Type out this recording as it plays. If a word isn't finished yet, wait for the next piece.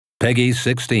Peggy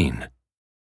 16.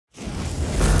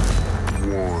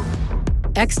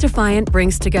 XDefiant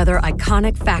brings together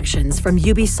iconic factions from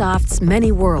Ubisoft's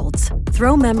many worlds.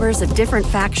 Throw members of different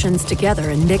factions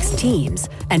together in mixed teams,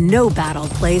 and no battle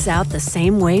plays out the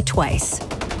same way twice.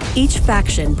 Each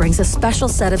faction brings a special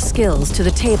set of skills to the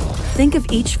table. Think of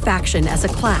each faction as a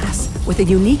class, with a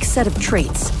unique set of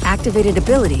traits, activated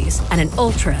abilities, and an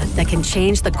ultra that can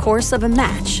change the course of a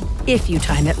match, if you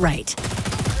time it right.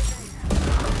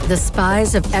 The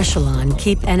spies of Echelon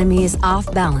keep enemies off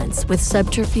balance with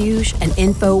subterfuge and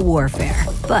info warfare,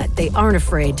 but they aren't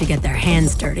afraid to get their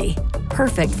hands dirty.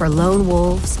 Perfect for lone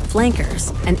wolves,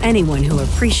 flankers, and anyone who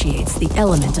appreciates the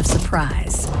element of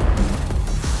surprise.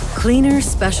 Cleaners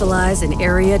specialize in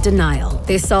area denial.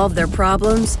 They solve their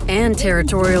problems and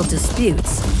territorial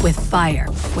disputes with fire.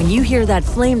 When you hear that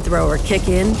flamethrower kick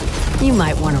in, you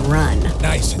might want to run.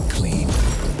 Nice and clean.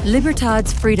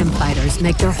 Libertad's freedom fighters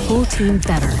make their whole team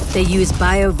better. They use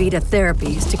BioVita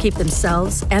therapies to keep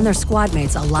themselves and their squad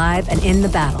mates alive and in the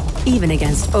battle, even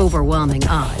against overwhelming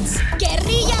odds.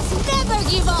 Guerrillas never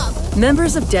give up!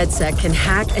 Members of DedSec can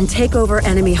hack and take over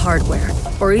enemy hardware,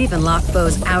 or even lock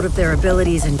foes out of their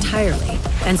abilities entirely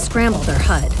and scramble their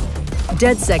HUD.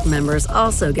 DedSec members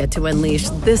also get to unleash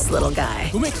this little guy.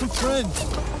 Who makes some friends?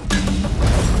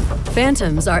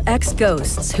 Phantoms are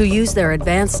ex-ghosts who use their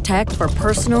advanced tech for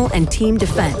personal and team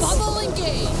defense.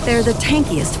 They're the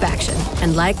tankiest faction,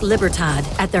 and like Libertad,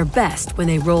 at their best when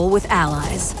they roll with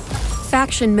allies.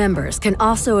 Faction members can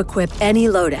also equip any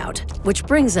loadout, which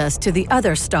brings us to the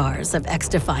other stars of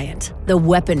XDefiant, the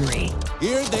weaponry.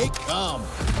 Here they come.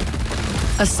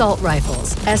 Assault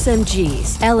rifles,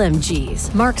 SMGs,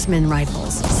 LMGs, marksman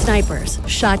rifles, snipers,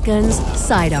 shotguns,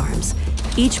 sidearms.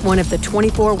 Each one of the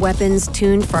 24 weapons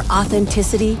tuned for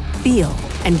authenticity, feel,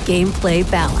 and gameplay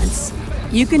balance.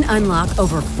 You can unlock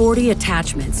over 40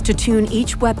 attachments to tune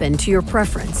each weapon to your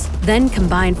preference, then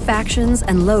combine factions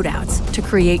and loadouts to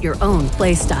create your own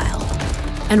playstyle.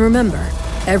 And remember,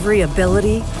 every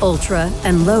ability, ultra,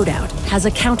 and loadout has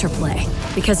a counterplay,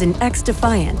 because in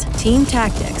XDefiant, team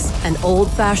tactics and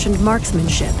old-fashioned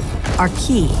marksmanship are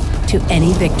key to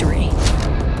any victory.